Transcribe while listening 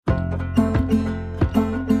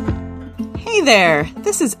Hey there,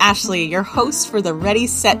 this is Ashley, your host for the Ready,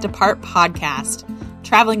 Set, Depart podcast.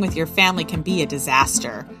 Traveling with your family can be a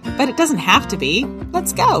disaster, but it doesn't have to be.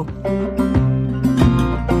 Let's go.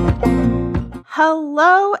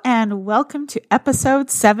 Hello and welcome to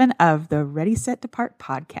episode 7 of the Ready, Set, Depart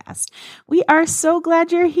podcast. We are so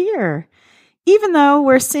glad you're here. Even though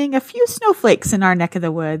we're seeing a few snowflakes in our neck of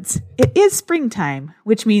the woods, it is springtime,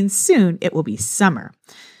 which means soon it will be summer.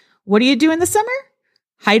 What do you do in the summer?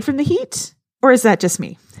 Hide from the heat? Or is that just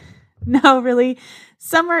me? No, really.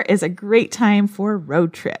 Summer is a great time for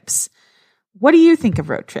road trips. What do you think of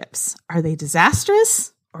road trips? Are they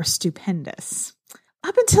disastrous or stupendous?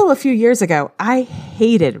 Up until a few years ago, I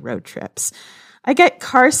hated road trips. I get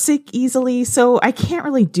car sick easily, so I can't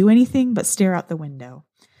really do anything but stare out the window.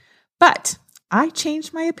 But I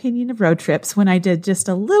changed my opinion of road trips when I did just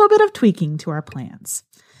a little bit of tweaking to our plans.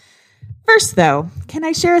 First, though, can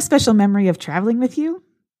I share a special memory of traveling with you?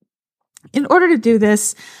 In order to do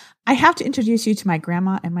this, I have to introduce you to my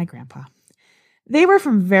grandma and my grandpa. They were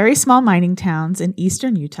from very small mining towns in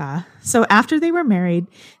eastern Utah, so after they were married,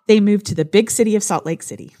 they moved to the big city of Salt Lake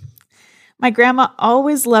City. My grandma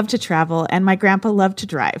always loved to travel, and my grandpa loved to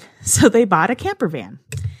drive, so they bought a camper van.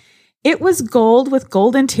 It was gold with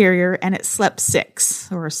gold interior, and it slept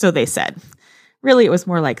 6, or so they said. Really, it was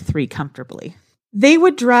more like 3 comfortably. They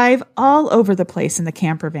would drive all over the place in the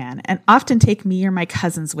camper van and often take me or my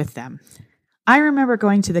cousins with them. I remember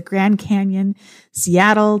going to the Grand Canyon,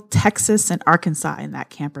 Seattle, Texas, and Arkansas in that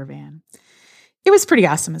camper van. It was pretty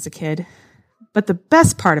awesome as a kid. But the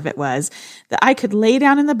best part of it was that I could lay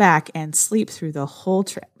down in the back and sleep through the whole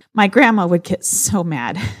trip. My grandma would get so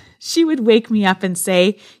mad. She would wake me up and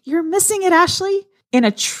say, "You're missing it, Ashley?" In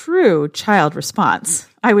a true child response,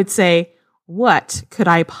 I would say, "What could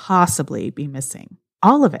I possibly be missing?"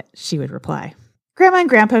 "All of it," she would reply. Grandma and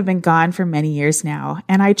Grandpa have been gone for many years now,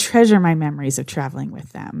 and I treasure my memories of traveling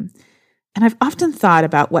with them. And I've often thought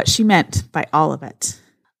about what she meant by all of it.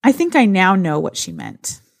 I think I now know what she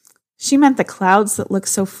meant. She meant the clouds that look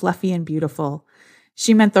so fluffy and beautiful.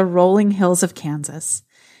 She meant the rolling hills of Kansas.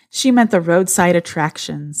 She meant the roadside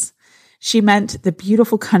attractions. She meant the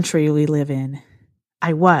beautiful country we live in.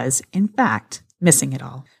 I was, in fact, missing it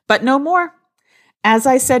all. But no more. As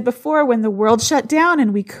I said before, when the world shut down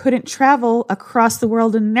and we couldn't travel across the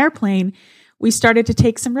world in an airplane, we started to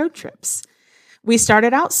take some road trips. We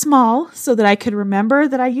started out small so that I could remember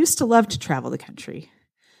that I used to love to travel the country.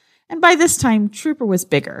 And by this time, Trooper was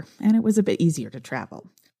bigger and it was a bit easier to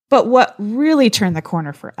travel. But what really turned the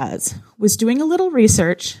corner for us was doing a little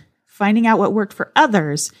research, finding out what worked for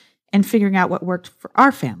others, and figuring out what worked for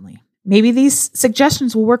our family. Maybe these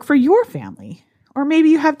suggestions will work for your family. Or maybe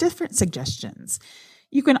you have different suggestions.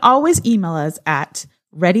 You can always email us at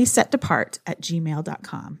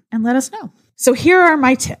readysetdepart@gmail.com and let us know. So here are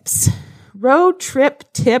my tips. Road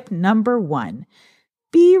trip tip number 1.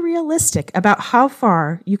 Be realistic about how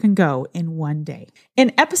far you can go in one day.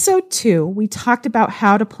 In episode 2, we talked about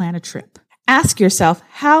how to plan a trip. Ask yourself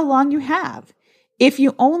how long you have. If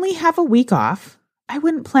you only have a week off, I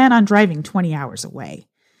wouldn't plan on driving 20 hours away,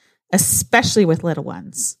 especially with little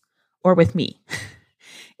ones. Or with me.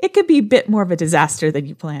 It could be a bit more of a disaster than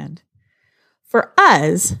you planned. For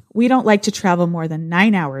us, we don't like to travel more than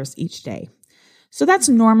 9 hours each day. So that's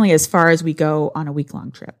normally as far as we go on a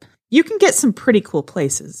week-long trip. You can get some pretty cool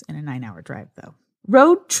places in a 9-hour drive, though.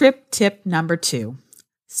 Road trip tip number 2.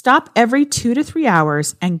 Stop every 2 to 3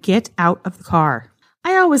 hours and get out of the car.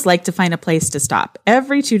 I always like to find a place to stop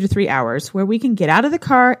every 2 to 3 hours where we can get out of the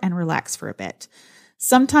car and relax for a bit.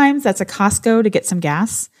 Sometimes that's a Costco to get some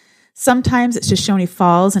gas. Sometimes it's Shoshone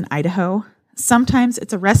Falls in Idaho. Sometimes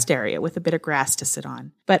it's a rest area with a bit of grass to sit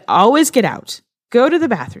on. But always get out. Go to the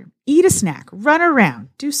bathroom. Eat a snack. Run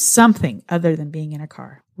around. Do something other than being in a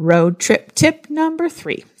car. Road trip tip number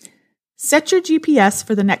 3. Set your GPS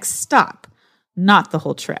for the next stop, not the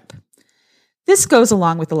whole trip. This goes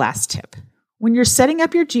along with the last tip. When you're setting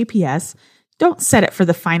up your GPS, don't set it for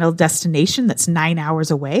the final destination that's 9 hours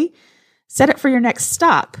away. Set it for your next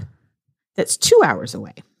stop that's 2 hours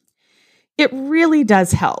away. It really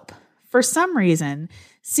does help. For some reason,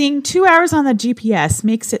 seeing 2 hours on the GPS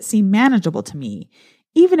makes it seem manageable to me,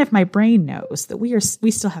 even if my brain knows that we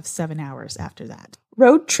still have 7 hours after that.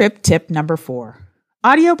 Road trip tip number 4.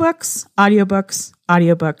 Audiobooks, audiobooks,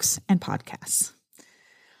 audiobooks, and podcasts.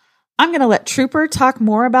 I'm going to let Trooper talk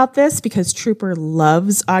more about this because Trooper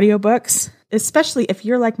loves audiobooks, especially if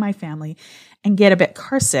you're like my family and get a bit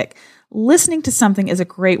carsick. Listening to something is a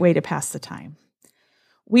great way to pass the time.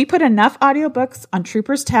 We put enough audiobooks on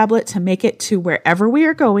Trooper's tablet to make it to wherever we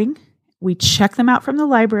are going. We check them out from the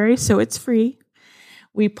library, so it's free.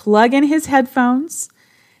 We plug in his headphones,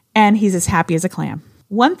 and he's as happy as a clam.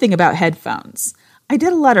 One thing about headphones. I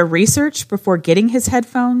did a lot of research before getting his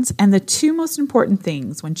headphones, and the two most important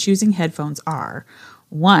things when choosing headphones are,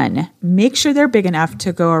 1, make sure they're big enough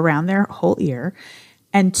to go around their whole ear,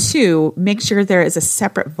 and 2, make sure there is a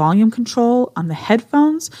separate volume control on the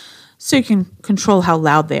headphones so you can control how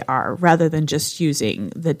loud they are rather than just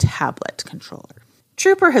using the tablet controller.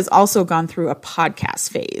 Trooper has also gone through a podcast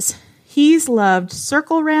phase. He's loved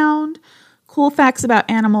Circle Round, Cool Facts About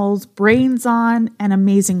Animals, Brains On, and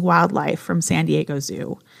Amazing Wildlife from San Diego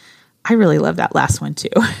Zoo. I really love that last one too.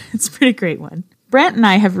 It's a pretty great one. Brent and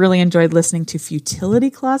I have really enjoyed listening to Futility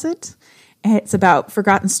Closet. It's about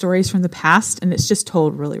forgotten stories from the past, and it's just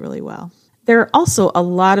told really, really well. There are also a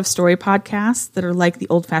lot of story podcasts that are like the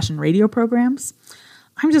old-fashioned radio programs.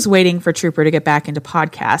 I'm just waiting for Trooper to get back into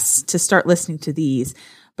podcasts to start listening to these,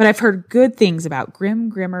 but I've heard good things about Grim,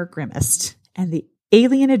 Grimmer, Grimmest and the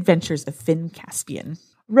Alien Adventures of Finn Caspian.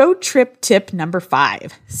 Road trip tip number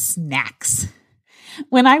 5, snacks.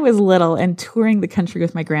 When I was little and touring the country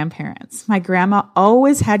with my grandparents, my grandma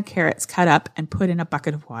always had carrots cut up and put in a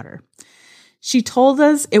bucket of water. She told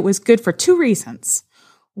us it was good for 2 reasons.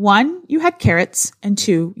 1, you had carrots, and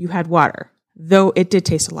 2, you had water, though it did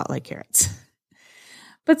taste a lot like carrots.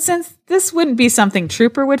 But since this wouldn't be something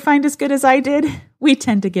Trooper would find as good as I did, we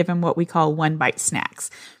tend to give him what we call one-bite snacks,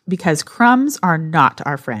 because crumbs are not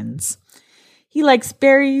our friends. He likes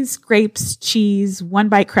berries, grapes, cheese,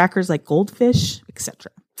 one-bite crackers like Goldfish,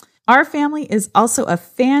 etc. Our family is also a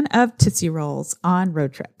fan of Tootsie Rolls on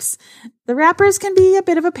road trips. The wrappers can be a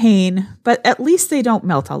bit of a pain, but at least they don't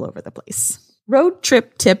melt all over the place. Road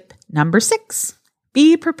trip tip number 6,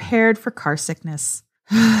 be prepared for car sickness.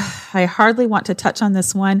 I hardly want to touch on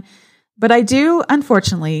this one, but I do,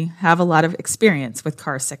 unfortunately, have a lot of experience with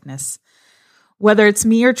car sickness. Whether it's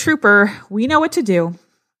me or Trooper, we know what to do.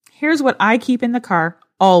 Here's what I keep in the car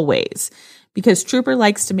always, because Trooper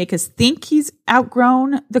likes to make us think he's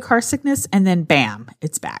outgrown the car sickness, and then bam,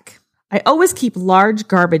 it's back. I always keep large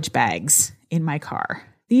garbage bags in my car.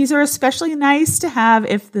 These are especially nice to have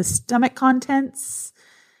if the stomach contents,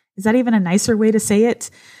 is that even a nicer way to say it,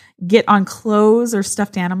 get on clothes or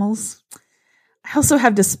stuffed animals. I also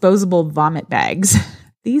have disposable vomit bags.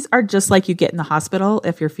 These are just like you get in the hospital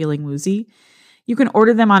if you're feeling woozy. You can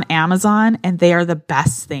order them on Amazon, and they are the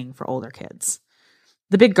best thing for older kids.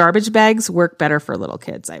 The big garbage bags work better for little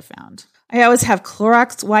kids, I found. I always have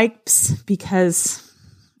Clorox wipes because,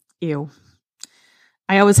 ew.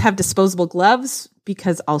 I always have disposable gloves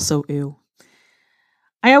because also ew.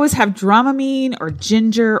 I always have Dramamine or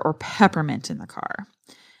ginger or peppermint in the car.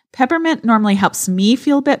 Peppermint normally helps me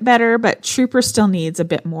feel a bit better, but Trooper still needs a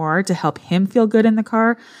bit more to help him feel good in the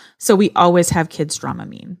car, so we always have kids'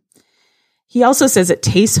 Dramamine. He also says it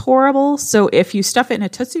tastes horrible, so if you stuff it in a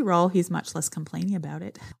Tootsie Roll, he's much less complaining about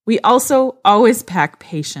it. We also always pack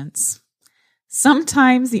patience.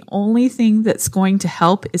 Sometimes the only thing that's going to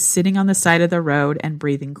help is sitting on the side of the road and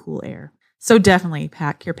breathing cool air. So definitely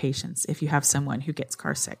pack your patience if you have someone who gets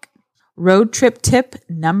car sick. Road trip tip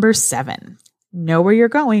number 7. Know where you're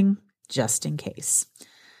going, just in case.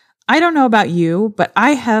 I don't know about you, but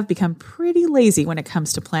I have become pretty lazy when it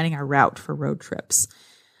comes to planning our route for road trips.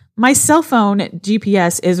 My cell phone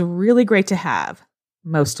GPS is really great to have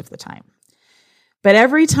most of the time. But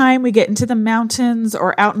every time we get into the mountains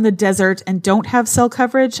or out in the desert and don't have cell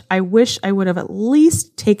coverage, I wish I would have at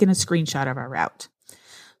least taken a screenshot of our route.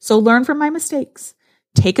 So learn from my mistakes.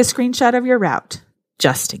 Take a screenshot of your route,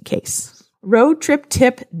 just in case. Road trip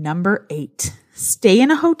tip number 8. Stay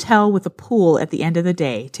in a hotel with a pool at the end of the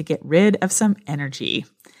day to get rid of some energy.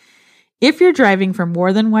 If you're driving for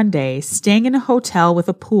more than one day, staying in a hotel with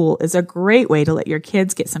a pool is a great way to let your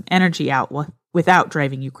kids get some energy out without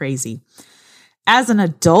driving you crazy. As an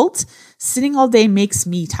adult, sitting all day makes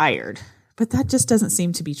me tired, but that just doesn't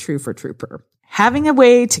seem to be true for Trooper. Having a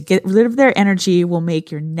way to get rid of their energy will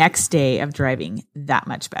make your next day of driving that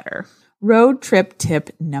much better. Road trip tip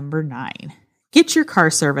number 9. Get your car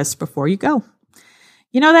serviced before you go.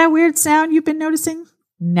 You know that weird sound you've been noticing?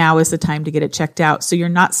 Now is the time to get it checked out so you're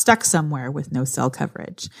not stuck somewhere with no cell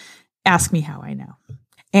coverage. Ask me how I know.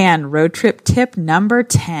 And road trip tip number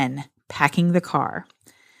 10, packing the car.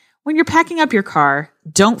 When you're packing up your car,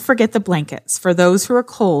 don't forget the blankets for those who are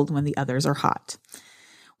cold when the others are hot.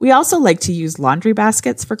 We also like to use laundry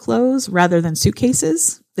baskets for clothes rather than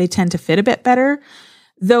suitcases. They tend to fit a bit better,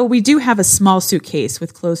 though we do have a small suitcase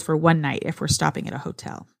with clothes for one night if we're stopping at a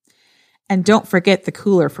hotel. And don't forget the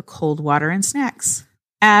cooler for cold water and snacks.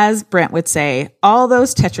 As Brent would say, all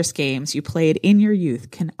those Tetris games you played in your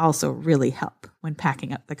youth can also really help when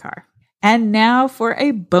packing up the car. And now for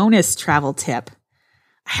a bonus travel tip.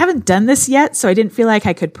 I haven't done this yet, so I didn't feel like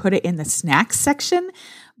I could put it in the snacks section,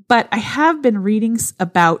 but I have been reading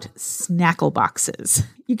about snackle boxes.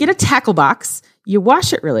 You get a tackle box, you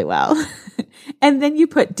wash it really well, and then you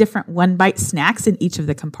put different one-bite snacks in each of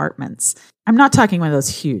the compartments. I'm not talking one of those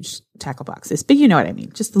huge tackle boxes, but you know what I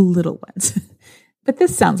mean, just the little ones. But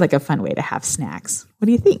this sounds like a fun way to have snacks. What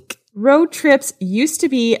do you think? Road trips used to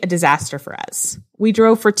be a disaster for us. We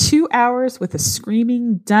drove for 2 hours with a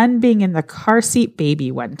screaming, done being in the car seat baby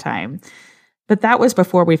one time. But that was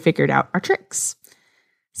before we figured out our tricks.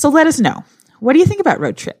 So let us know. What do you think about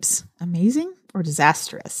road trips? Amazing or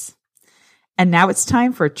disastrous? And now it's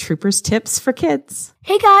time for Troopers Tips for Kids.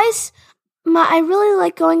 Hey guys! I really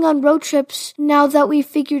like going on road trips now that we've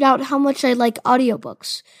figured out how much I like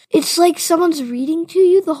audiobooks. It's like someone's reading to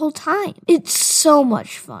you the whole time. It's so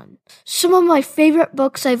much fun. Some of my favorite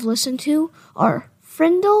books I've listened to are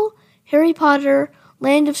Frindle, Harry Potter,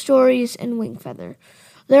 Land of Stories, and Wingfeather.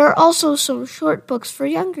 There are also some short books for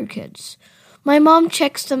younger kids. My mom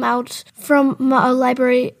checks them out from a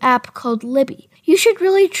library app called Libby. You should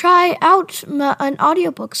really try out an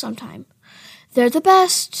audiobook sometime. They're the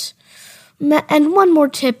best. And one more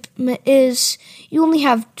tip is you only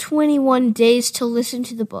have 21 days to listen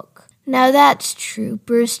to the book. Now that's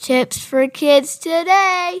Troopers Tips for Kids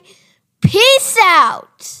today. Peace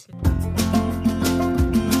out!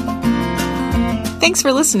 Thanks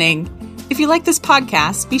for listening. If you like this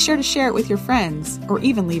podcast, be sure to share it with your friends or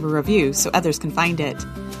even leave a review so others can find it.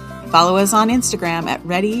 Follow us on Instagram at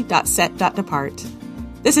ready.set.depart.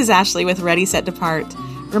 This is Ashley with Ready, Set, Depart.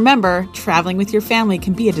 Remember, traveling with your family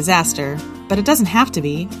can be a disaster, but it doesn't have to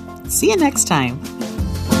be. See you next time.